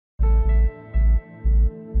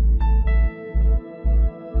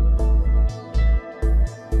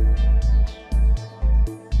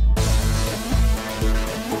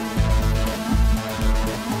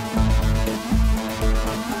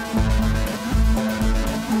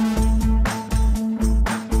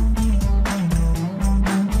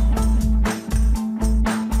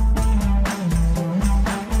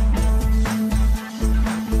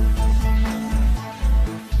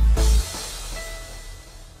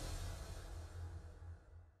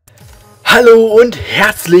Hallo und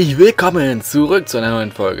herzlich willkommen zurück zu einer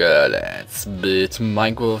neuen Folge Let's Build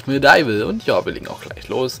Minecraft Medival. Und ja, wir legen auch gleich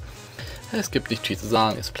los. Es gibt nicht viel zu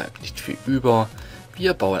sagen, es bleibt nicht viel über.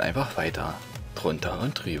 Wir bauen einfach weiter, drunter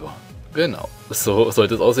und drüber. Genau, so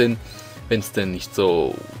sollte es aussehen, wenn es denn nicht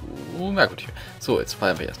so merkwürdig wäre. So, jetzt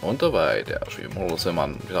fallen wir erstmal runter, weil der Spielmodus, wenn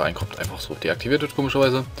man wieder reinkommt, einfach so deaktiviert wird,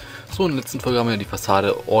 komischerweise. So, in der letzten Folge haben wir die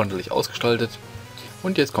Fassade ordentlich ausgestaltet.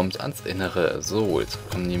 Und jetzt kommt es ans Innere. So, jetzt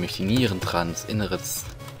kommen nämlich die Nieren dran, das Innere des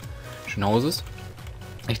schönen Hauses.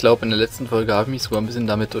 Ich glaube, in der letzten Folge habe ich mich sogar ein bisschen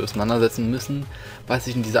damit auseinandersetzen müssen, was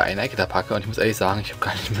ich in dieser einen Ecke da packe. Und ich muss ehrlich sagen, ich habe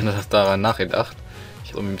gar nicht mehr daran nachgedacht. Ich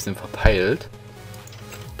habe irgendwie ein bisschen verpeilt.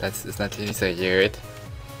 Das ist natürlich sehr gut.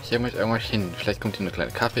 Hier möchte ich irgendwas hin. Vielleicht kommt hier eine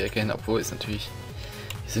kleine Kaffee-Ecke hin, obwohl es natürlich...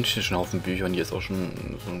 Hier sind schon ein Haufen Bücher und hier ist auch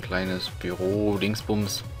schon so ein kleines Büro,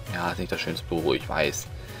 Dingsbums. Ja, ist nicht das schönste Büro, ich weiß.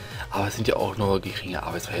 Aber es sind ja auch nur geringe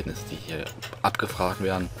Arbeitsverhältnisse, die hier abgefragt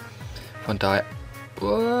werden. Von daher...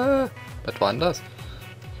 was war denn das?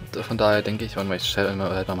 Von daher denke ich, ich stelle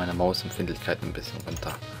mal meine Mausempfindlichkeit ein bisschen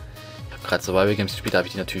runter. Ich habe gerade Survival Games gespielt, da habe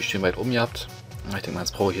ich die natürlich schön weit oben gehabt. Ich denke mal,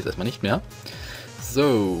 das brauche ich jetzt erstmal nicht mehr.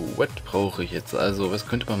 So, was brauche ich jetzt? Also, was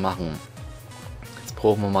könnte man machen? Jetzt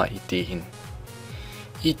brauchen wir mal Ideen.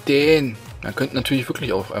 Ideen! Man könnte natürlich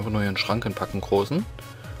wirklich auch einfach nur hier einen Schrank hinpacken, großen.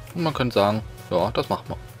 Und man könnte sagen, ja, das machen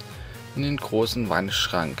wir. In den großen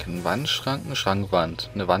Wandschrank. Ein Wandschrank, eine Schrankwand,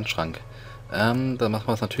 eine Wandschrank. Dann machen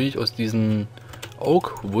wir es natürlich aus diesen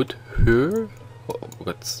Oakwood Höhe. Oh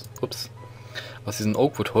Gott, ups. Aus diesem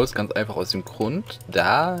Oakwood Holz ganz einfach aus dem Grund,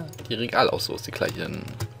 da die Regale auch so aus die gleichen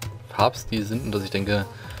Farbstil sind und dass ich denke,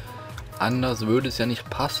 anders würde es ja nicht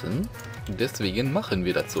passen. Deswegen machen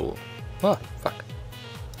wir das so. Ah, fuck.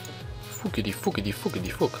 Fuckedi, fuckedi,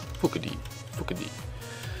 fuckedi, fuck. Fuckedi, fuckedi.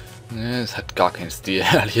 Ne, es hat gar keinen Stil.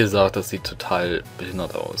 Ehrlich gesagt, das sieht total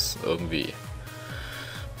behindert aus. Irgendwie.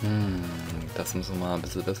 Das müssen wir mal ein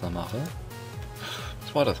bisschen besser machen.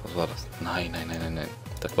 Was war das? Was war das? Nein, nein, nein, nein, nein.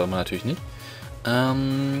 Das wollen wir natürlich nicht.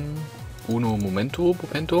 Uno Momento,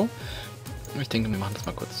 Popento. Ich denke, wir machen das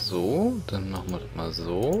mal kurz so. Dann machen wir das mal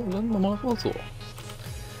so. Dann machen wir das mal so.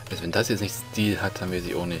 Also wenn das jetzt nicht Stil hat, dann weiß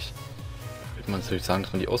ich auch nicht. Würde man natürlich sagen,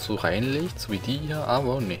 dass man die auch so reinlegt, so wie die hier.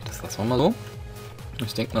 Aber nee, das lassen wir mal so.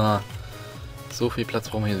 Ich denke mal, so viel Platz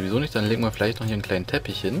brauchen wir hier sowieso nicht. Dann legen wir vielleicht noch hier einen kleinen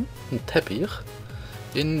Teppich hin. Ein Teppich.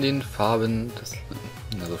 In den Farben des...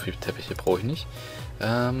 Na, so viel Teppiche brauche ich nicht.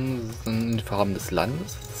 In den Farben des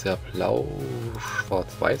Landes. Das ist ja blau, schwarz,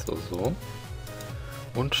 weiß oder so.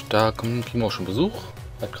 Und da kriegen wir auch schon Besuch.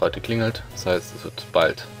 Hat gerade geklingelt. Das heißt, es wird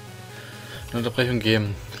bald eine Unterbrechung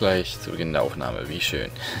geben. Gleich zu Beginn der Aufnahme. Wie schön.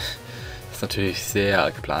 Das ist natürlich sehr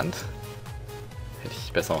geplant. Hätte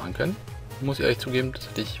ich besser machen können. Muss ich ehrlich zugeben, das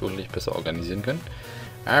hätte ich wohl besser organisieren können.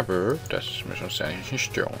 Aber das müssen uns ja eigentlich nicht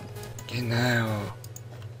stören. Genau.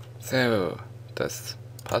 So, das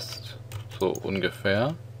passt so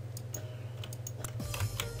ungefähr.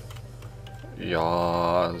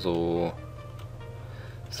 Ja, so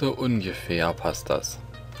ungefähr passt das.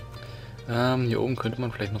 Hier oben könnte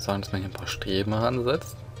man vielleicht noch sagen, dass man hier ein paar Streben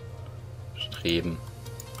ansetzt. Streben.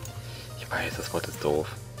 Ich weiß, das Wort ist doof.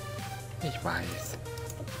 Ich weiß.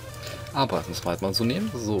 Aber das müssen wir halt mal so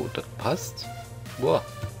nehmen. So, das passt. Boah,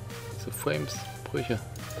 diese Frames, Brüche.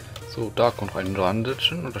 So, da kommt rein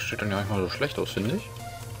Randitchen und das steht dann ja nicht mal so schlecht aus, finde ich.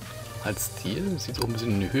 Als Stil. Sieht auch ein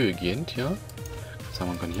bisschen in die Höhe gehend hier. Sagen,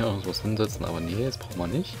 man kann hier auch was hinsetzen, aber nee, das braucht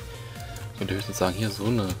man nicht. Ich könnte höchstens sagen, hier so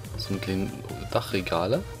eine kleine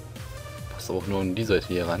Dachregale. Passt aber auch nur an die Seite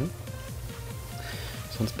hier ran.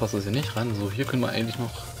 Sonst passt das hier nicht ran. So, hier können wir eigentlich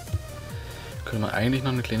noch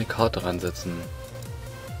eine kleine Karte ransetzen.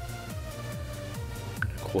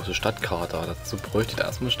 Große Stadtkarte, dazu bräuchte ich da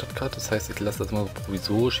erstmal eine Stadtkarte, das heißt, ich lasse das mal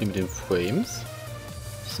provisorisch hier mit den Frames.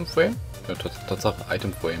 Ist das ein Frame? Ja, Tatsache,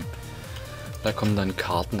 Item Frame. Da kommen dann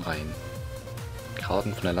Karten rein.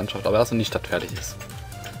 Karten von der Landschaft, aber erst wenn die Stadt fertig ist.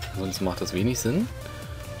 Ansonsten macht das wenig Sinn.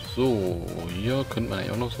 So, hier könnte man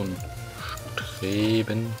eigentlich auch noch so ein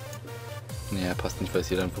Streben. Naja, passt nicht, weil es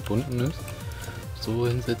hier dann verbunden ist. So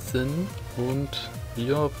hinsetzen. Und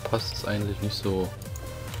hier passt es eigentlich nicht so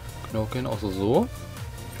genau, außer so.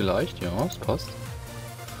 Vielleicht, ja, es passt.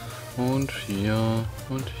 Und hier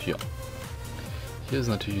und hier. Hier ist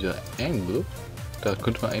natürlich wieder Angle. Da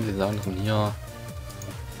könnte man eigentlich sagen, dass man hier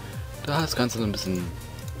da das Ganze so ein bisschen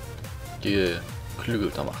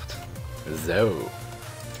geklügelter macht. So.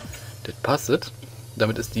 Das passt.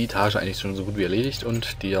 Damit ist die Etage eigentlich schon so gut wie erledigt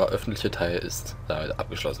und der öffentliche Teil ist damit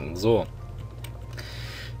abgeschlossen. So.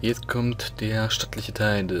 Jetzt kommt der stattliche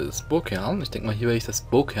Teil des Burgherrn. Ich denke mal, hier werde ich das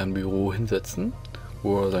Burgherrnbüro hinsetzen,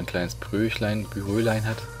 wo er sein kleines Bürölein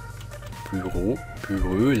hat.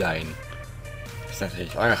 Bürölein. Ich ist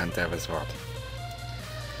natürlich euren Servicewort.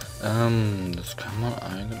 Das kann man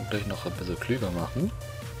eigentlich gleich noch ein bisschen klüger machen.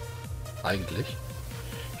 Eigentlich.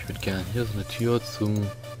 Ich würde gerne hier so eine Tür zum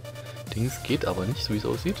Dings, geht aber nicht, so wie es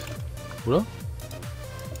aussieht. Oder?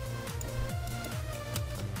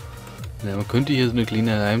 Ja, man könnte hier so eine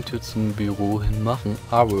kleine Heimtür zum Büro hin machen,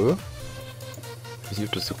 aber ich weiß nicht,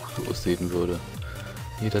 ob das so gut aussehen würde.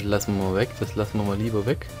 Nee, das lassen wir mal weg, das lassen wir mal lieber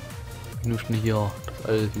weg. Nur schnell hier das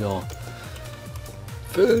alles hier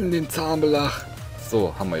füllen, den Zahnbelach.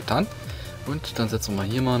 So, haben wir getan. Und dann setzen wir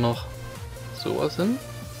hier mal noch sowas hin.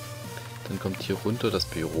 Dann kommt hier runter das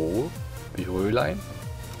Büro. Bürölein.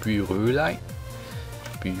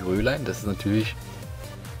 Das ist natürlich,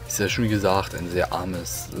 ist ja schon wie gesagt, ein sehr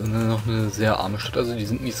armes, noch eine sehr arme Stadt. Also die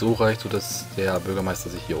sind nicht so reich, sodass der Bürgermeister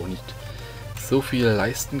sich hier auch nicht so viel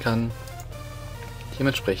leisten kann.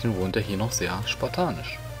 Dementsprechend wohnt er hier noch sehr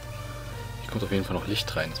spartanisch. Hier kommt auf jeden Fall noch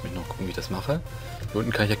Licht rein. Lass mich noch gucken, wie ich das mache. Hier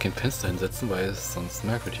unten kann ich ja kein Fenster hinsetzen, weil es sonst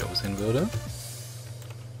merkwürdig aussehen würde.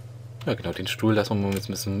 Ja genau, den Stuhl lassen wir mal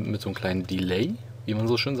mit so einem kleinen Delay, wie man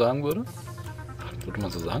so schön sagen würde. Würde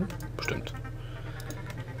man so sagen? Bestimmt.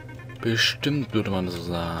 Bestimmt würde man so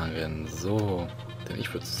sagen. So. Denn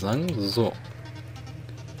ich würde sagen, so.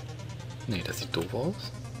 Nee, das sieht doof aus.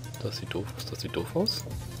 Das sieht doof aus, das sieht doof aus.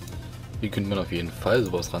 Hier könnte man auf jeden Fall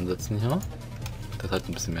sowas ransetzen hier. Das hat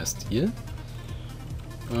ein bisschen mehr Stil.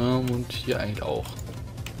 Und hier eigentlich auch.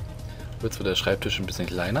 Wird zwar der Schreibtisch ein bisschen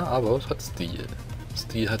kleiner, aber es hat Stil.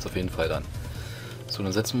 Stil hat es auf jeden Fall dann. So,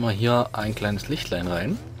 dann setzen wir mal hier ein kleines Lichtlein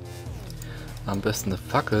rein. Am besten eine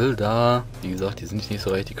Fackel, da, wie gesagt, die sind nicht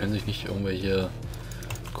so reich, die können sich nicht irgendwelche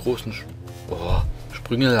großen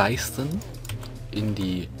Sprünge leisten in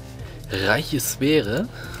die reiche Sphäre.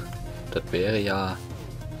 Das wäre ja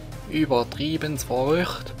übertrieben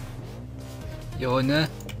verrückt. Ja, ne?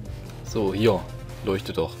 So, hier,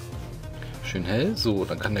 leuchtet doch. Schön hell. So,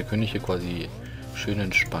 dann kann der König hier quasi schön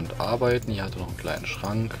entspannt arbeiten. Hier hat er noch einen kleinen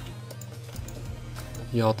Schrank.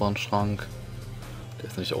 Hier hat er einen Schrank. Der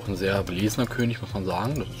ist natürlich auch ein sehr belesener König, muss man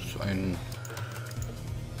sagen. Das ist ein,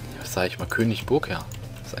 was sage ich mal, König Burgherr.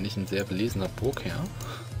 Das ist eigentlich ein sehr belesener Burgherr.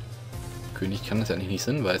 König kann das ja eigentlich nicht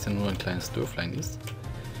sein, weil es ja nur ein kleines Dörflein ist.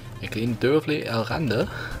 Ein kleines Dörfle am Rande.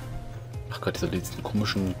 Ach Gott, ich soll diesen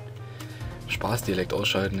komischen Spaßdialekt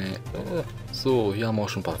ausschalten, ey. So, hier haben wir auch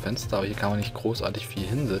schon ein paar Fenster, aber hier kann man nicht großartig viel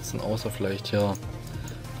hinsetzen, außer vielleicht hier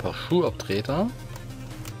ein paar Schuhabtreter.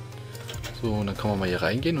 So, und dann kann man mal hier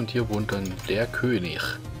reingehen und hier wohnt dann der König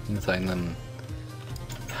in seinem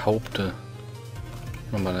Haupte.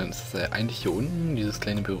 Dann ist das eigentlich hier unten, dieses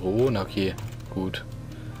kleine Büro. Na okay, gut.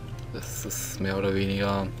 Das ist mehr oder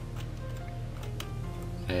weniger,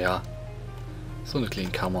 naja, so eine kleine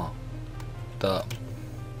Kammer. Da,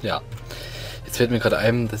 ja. Jetzt fällt mir gerade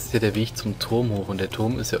ein, das ist ja der Weg zum Turm hoch und der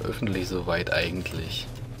Turm ist ja öffentlich soweit eigentlich.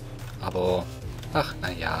 Aber, ach,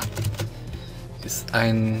 naja, ist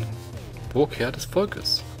ein Burgherr des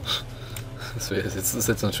Volkes. Das ist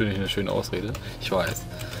jetzt natürlich eine schöne Ausrede, ich weiß.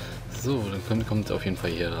 So, dann kommt auf jeden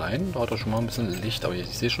Fall hier rein. Da hat er schon mal ein bisschen Licht, aber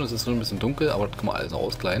ich sehe schon, es ist so ein bisschen dunkel, aber das kann man alles noch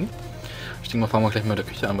auskleiden. Ich denke mal, fangen wir gleich mal mit der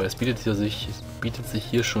Küche an, weil es bietet sich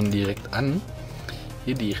hier schon direkt an,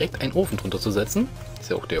 hier direkt einen Ofen drunter zu setzen. Ist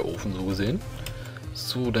ja auch der Ofen so gesehen.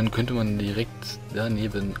 So, dann könnte man direkt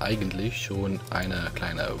daneben eigentlich schon eine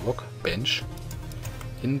kleine Workbench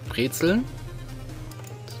hinbrezeln.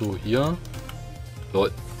 So, hier.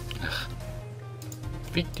 Lol. Ach.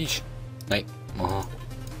 Fick dich. Nein. Oh.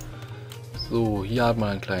 So, hier hat man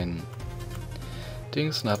einen kleinen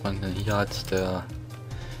Dings. Dann hat man, hier hat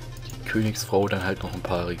die Königsfrau dann halt noch ein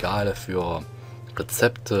paar Regale für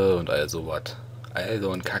Rezepte und all sowas.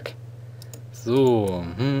 Also ein Kack. So,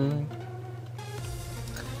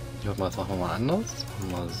 das machen wir mal anders. Das machen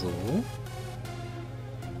wir mal so.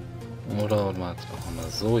 Oder das machen wir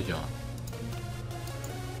mal so, ja.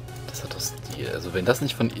 Das hat doch Stil. Also wenn das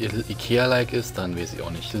nicht von Ikea-like ist, dann weiß ich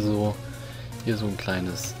auch nicht. Hier so ein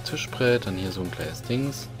kleines Tischbrett, dann hier so ein kleines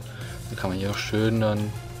Dings. Dann kann man hier auch schön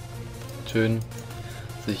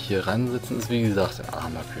sich hier ransetzen. Ist wie gesagt ein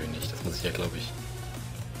armer König. Das muss ich ja, glaube ich,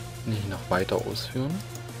 nicht noch weiter ausführen.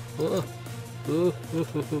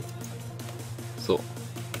 So.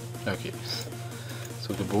 Okay.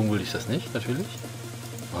 So gebogen will ich das nicht, natürlich.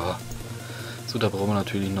 So, da brauchen wir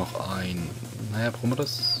natürlich noch ein... Naja, brauchen wir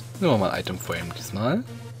das? Nehmen wir mal ein Item Frame diesmal.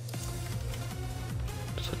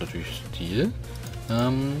 Das hat natürlich Stil.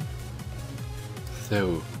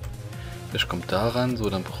 So. Das kommt daran.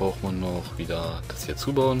 So, dann braucht man noch wieder das hier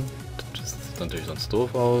zubauen. Das sieht natürlich sonst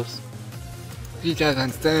doof aus. Sieht ja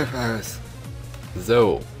sonst doof aus.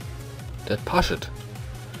 So. Das passt.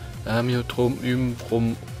 Hier drum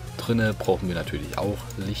drinne brauchen wir natürlich auch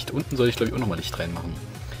Licht. Unten soll ich glaube ich auch nochmal Licht reinmachen.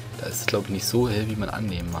 Da ist es glaube ich nicht so hell, wie man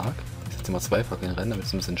annehmen mag. Ich setze mal 2 Fackeln rein, damit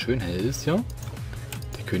es ein bisschen schön hell ist hier.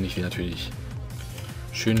 Der König will natürlich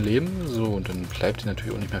schön leben. So, und dann bleibt hier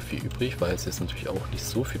natürlich auch nicht mehr viel übrig, weil es jetzt natürlich auch nicht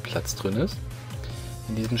so viel Platz drin ist.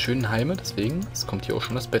 In diesem schönen Heime. Deswegen, es kommt hier auch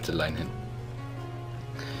schon das Bettelein hin.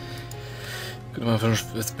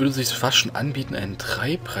 Es würde sich fast schon anbieten, ein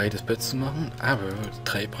 3 breites Bett zu machen, aber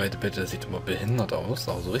 3 breite Bett, das sieht immer behindert aus,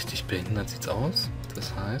 also richtig behindert sieht es aus.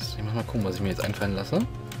 Das heißt, ich muss mal gucken, was ich mir jetzt einfallen lasse.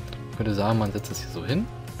 Ich könnte sagen, man setzt es hier so hin,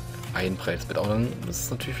 ein breites Bett, aber dann ist es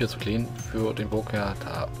natürlich wieder zu klein für den Burger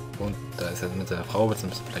da, und da ist er mit seiner Frau, wird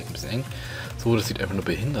es vielleicht ein bisschen eng. So, das sieht einfach nur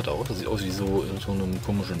behindert aus, das sieht aus wie so in so einem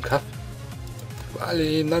komischen Kaff, wo alle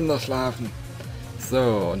nebeneinander schlafen. So,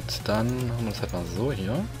 und dann haben wir das halt mal so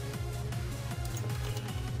hier.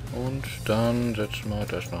 Und dann setzen wir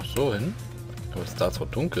das noch so hin. Aber es ist da zwar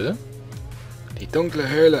dunkel. Die dunkle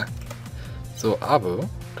Höhle. So, aber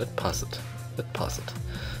das passt. Das passt.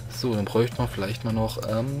 So, dann bräuchte man vielleicht mal noch,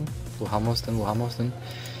 wo haben wir es denn? Wo haben wir es denn?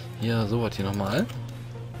 Hier, so was hier nochmal.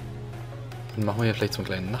 Dann machen wir hier vielleicht so einen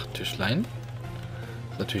kleinen Nachttischlein.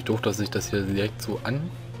 Ist natürlich doof, dass sich das hier direkt so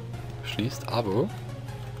anschließt, aber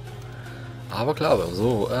klar,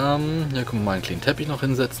 so, hier können wir mal einen kleinen Teppich noch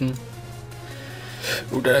hinsetzen.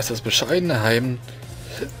 Und da ist das bescheidene Heim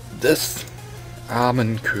des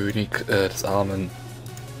armen König, des armen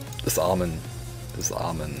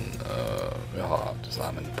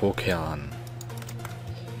Burgherrn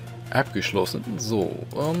abgeschlossen. So,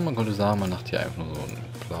 man könnte sagen, man macht hier einfach nur so ein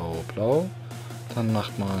Blau-Blau. Dann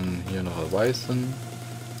macht man hier noch ein Weiß hin.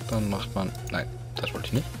 Dann macht man, nein, das wollte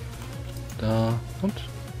ich nicht. Da und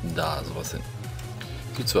da sowas hin.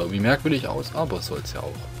 Sieht zwar irgendwie merkwürdig aus, aber es soll es ja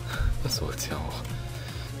auch. Das soll es ja auch.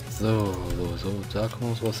 So, da können wir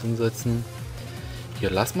uns was hinsetzen.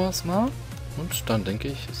 Hier lassen wir es mal. Und dann denke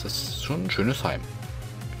ich, ist das schon ein schönes Heim.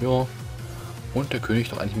 Ja. Und der König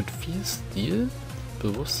doch eigentlich mit viel Stil,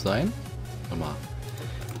 Bewusstsein. Nochmal.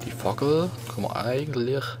 Die Fackel können wir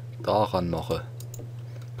eigentlich daran machen.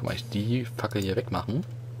 Können wir eigentlich die Fackel hier wegmachen.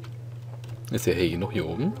 Ist ja hell genug hier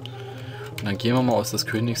oben. Und dann gehen wir mal aus des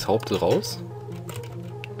Königs Haupte raus.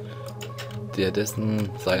 Der dessen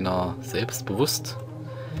seiner selbst bewusst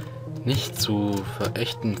nicht zu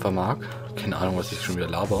verächten vermag. Keine Ahnung, was ich schon wieder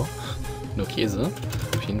laber. Nur Käse.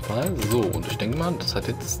 Auf jeden Fall. So, und ich denke mal, das hat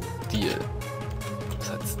jetzt Stil. Das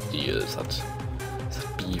hat Stil. Das hat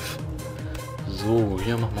Beef. So,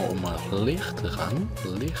 hier machen wir auch mal Licht ran.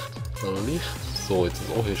 Licht. So, jetzt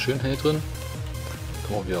ist auch hier schön hell drin. Können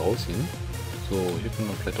wir auch wieder rausziehen. So, hier können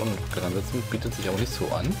wir vielleicht auch noch dran setzen. Bietet sich auch nicht so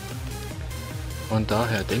an. Und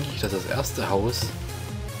daher denke ich, dass das erste Haus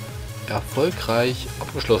erfolgreich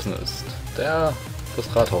abgeschlossen ist. Das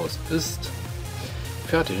Rathaus ist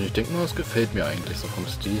fertig. Und ich denke mal, es gefällt mir eigentlich so vom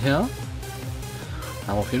Stil her.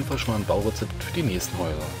 Haben auf jeden Fall schon mal ein Baurezept für die nächsten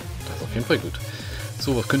Häuser. Das ist auf jeden Fall gut.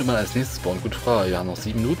 So, was könnte man als nächstes bauen? Gute Frage. Ja, noch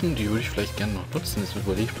 7 Minuten. Die würde ich vielleicht gerne noch nutzen. Jetzt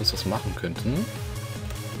überlege ich bloß, was wir machen könnten.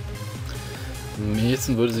 Am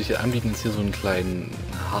nächsten würde sich anbieten, jetzt hier so einen kleinen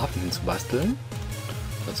Hafen hinzubasteln.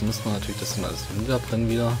 Dazu müsste man natürlich das dann alles niederbrennen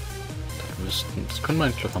wieder. Das können wir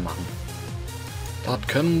eigentlich mal machen. Das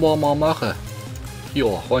können wir mal machen. Hier,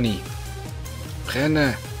 Ronny.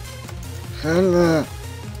 Brenne. Helle.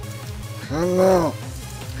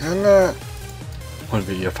 Und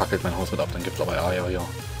wie ihr fackelt mein Haus mit ab, dann gibt's aber ja.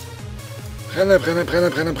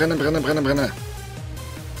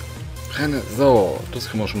 Brenne. So, das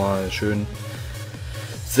können wir schon mal schön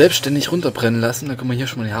selbstständig runterbrennen lassen. Da können wir hier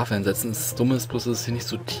schon mal die Hafe einsetzen. Das Dumme ist bloß, dass es hier nicht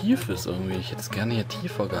so tief ist irgendwie. Ich hätte es gerne hier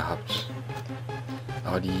tiefer gehabt.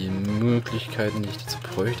 Aber die Möglichkeiten, die ich dazu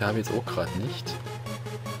bräuchte, habe ich jetzt auch gerade nicht.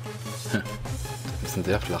 Ein bisschen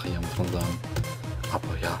sehr flach hier, muss man sagen.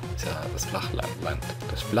 Aber ja, ist ja das Flachlandland.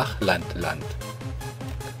 Das flache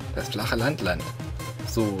Landland.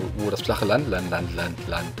 So, wo das flache Land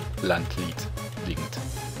liegt.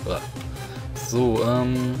 So, wir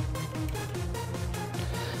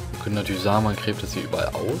können natürlich sagen, man gräbt das hier überall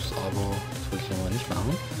aus, aber das will ich ja mal nicht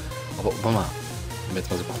machen. Aber wenn man jetzt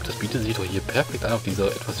mal so guckt, das bietet sich doch hier perfekt an, auf dieser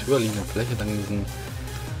etwas höher liegenden Fläche dann diesen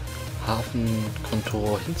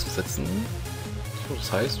Hafenkontor hinzusetzen. So,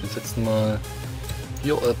 das heißt, wir setzen mal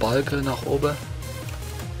hier Balken nach oben.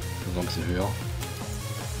 So ein bisschen höher.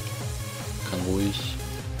 Kann ruhig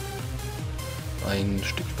ein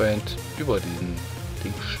Stück weit über diesem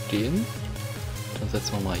Ding stehen. Dann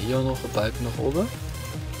setzen wir mal hier noch Balken nach oben.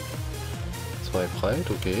 2 breit,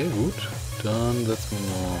 okay, gut. Dann setzen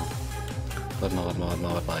wir mal. Warte mal.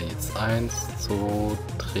 Jetzt 1, 2,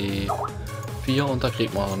 3, 4 und da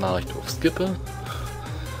kriegt man eine Nachricht auf Skippe.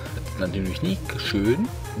 Natürlich nicht schön.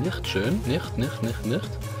 Nicht schön. Nicht.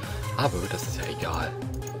 Aber das ist ja egal.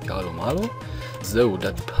 Egal, malo. So,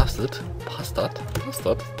 das passt. Passt.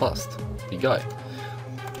 Wie geil.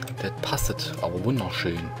 Das passt, aber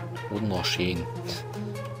wunderschön. Wunderschön.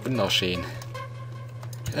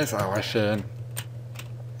 Das ist aber schön.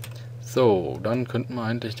 So, dann könnten wir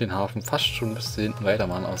eigentlich den Hafen fast schon bis hinten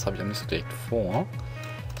weitermachen, aber das habe ich ja nicht so direkt vor.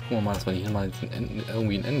 Jetzt gucken wir mal, dass wir hier mal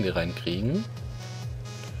irgendwie ein Ende reinkriegen.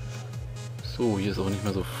 So, hier ist auch nicht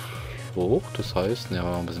mehr so hoch, das heißt,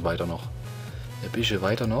 ja, ein bisschen weiter noch. Ein bisschen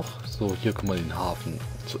weiter noch. So, hier können wir den Hafen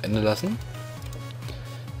zu Ende lassen.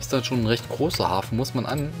 Ist dann schon ein recht großer Hafen, muss man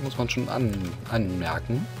schon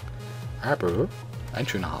anmerken. Aber ein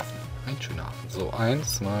schöner Hafen. So,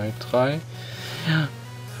 1, 2, 3,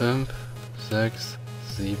 5, 6,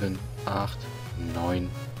 7, 8, 9,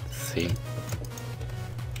 10.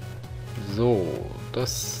 So,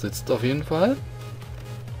 das sitzt auf jeden Fall.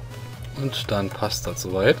 Und dann passt das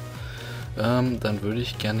soweit. Dann würde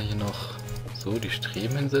ich gerne hier noch so die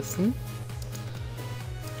Streben hinsetzen.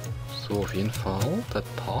 So, auf jeden Fall. Das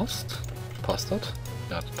passt. Passt das?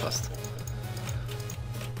 Ja, das passt.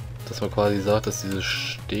 Dass man quasi sagt, dass dieses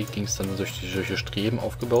Steg-Dings dann durch solche Streben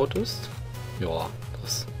aufgebaut ist. Ja,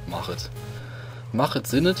 das machet. Machet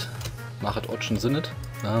sinnet. Machet Otschen sinnet.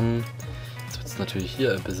 Jetzt wird es natürlich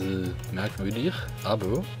hier ein bisschen merkwürdig.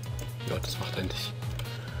 Aber, ja, das macht eigentlich...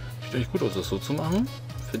 Sieht eigentlich gut aus, das so zu machen.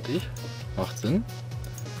 Finde ich. Macht Sinn.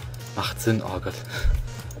 Macht Sinn, oh Gott.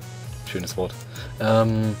 Schönes Wort.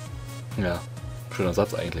 Ja, schöner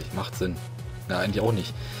Satz eigentlich. Macht Sinn. Ja, eigentlich auch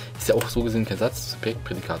nicht. Ist ja auch so gesehen kein Satz. Subjekt,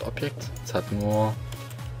 Prädikat, Objekt. Es hat nur...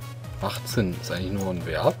 Macht Sinn. Ist eigentlich nur ein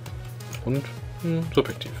Verb. Und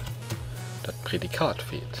Subjektiv. Das Prädikat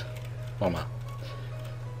fehlt. Warte mal.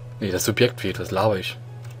 Nee, das Subjekt fehlt. Das laber ich.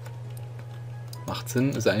 Macht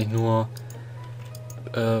Sinn. Ist eigentlich nur...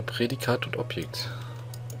 Prädikat und Objekt.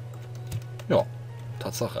 Ja,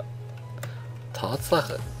 Tatsache.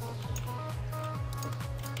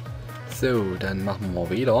 So, dann machen wir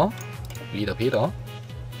wieder Peter.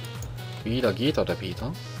 Wieder geht der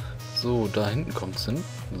Peter. So, da hinten kommt es hin.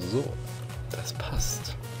 So, das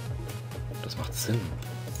passt. Das macht Sinn.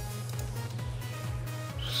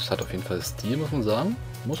 Das hat auf jeden Fall Stil, muss man sagen.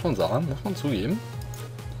 Muss man zugeben.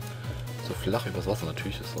 So flach übers Wasser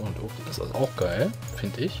natürlich ist das ist auch geil,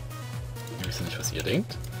 finde ich. Ich weiß nicht, was ihr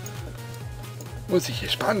denkt. Muss ich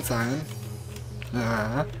gespannt sein.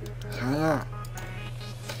 Ja.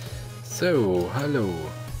 So, hallo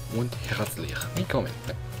und herzlich willkommen.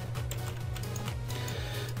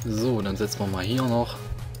 So, dann setzen wir mal hier noch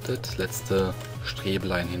das letzte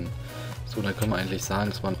Streblein hin. So, dann können wir eigentlich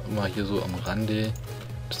sagen, dass man immer hier so am Rande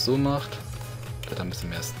das so macht. Das hat ein bisschen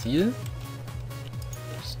mehr Stil.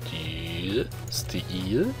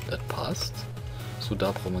 Stil, das passt. So,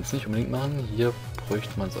 da braucht man es nicht unbedingt machen. Hier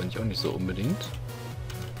bräuchte man es eigentlich auch nicht so unbedingt.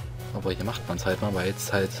 Aber hier macht man es halt mal, weil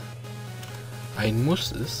jetzt halt ein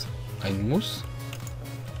Muss ist. Ein Muss,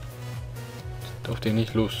 auf den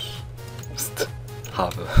ich Lust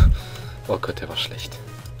habe. Oh Gott, der war schlecht.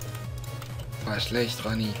 War schlecht,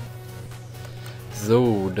 Rani.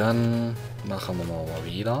 So, dann machen wir mal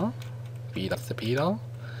wieder. Wieder ist der Peter.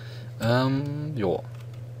 Jo.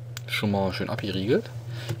 Schon mal schön abgeriegelt.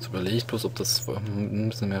 Jetzt überlege ich bloß, ob das ein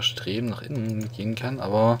bisschen mehr Streben nach innen gehen kann,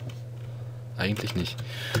 aber eigentlich nicht.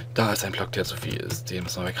 Da ist ein Block, der zu viel ist. Den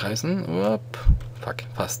müssen wir wegreißen. Upp. Fuck,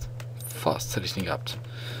 fast. Fast hätte ich den gehabt.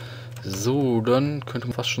 So, dann könnte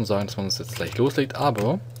man fast schon sagen, dass man uns jetzt gleich loslegt,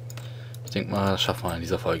 aber ich denke mal, das schaffen wir in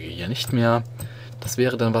dieser Folge hier nicht mehr. Das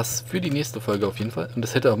wäre dann was für die nächste Folge auf jeden Fall. Und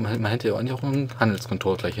das hätte man hätte ja eigentlich auch einen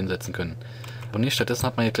Handelskontor gleich hinsetzen können. Aber nicht, stattdessen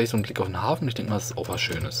hat man ja gleich so einen Blick auf den Hafen. Ich denke mal, das ist auch was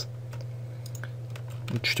Schönes.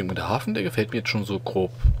 Und ich denke, der Hafen, der gefällt mir jetzt schon so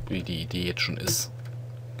grob, wie die Idee jetzt schon ist.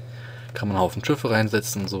 Kann man einen Haufen Schiffe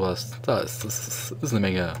reinsetzen und sowas. Das ist eine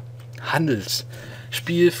Menge Handels.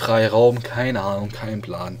 Spiel, Freiraum, keine Ahnung, kein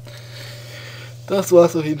Plan. Das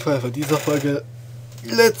war's auf jeden Fall von dieser Folge.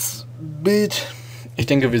 Let's Build. Ich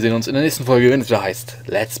denke, wir sehen uns in der nächsten Folge, wenn es wieder heißt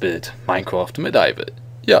Let's Build Minecraft Medival.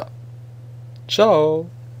 Ja. Ciao.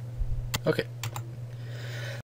 Okay.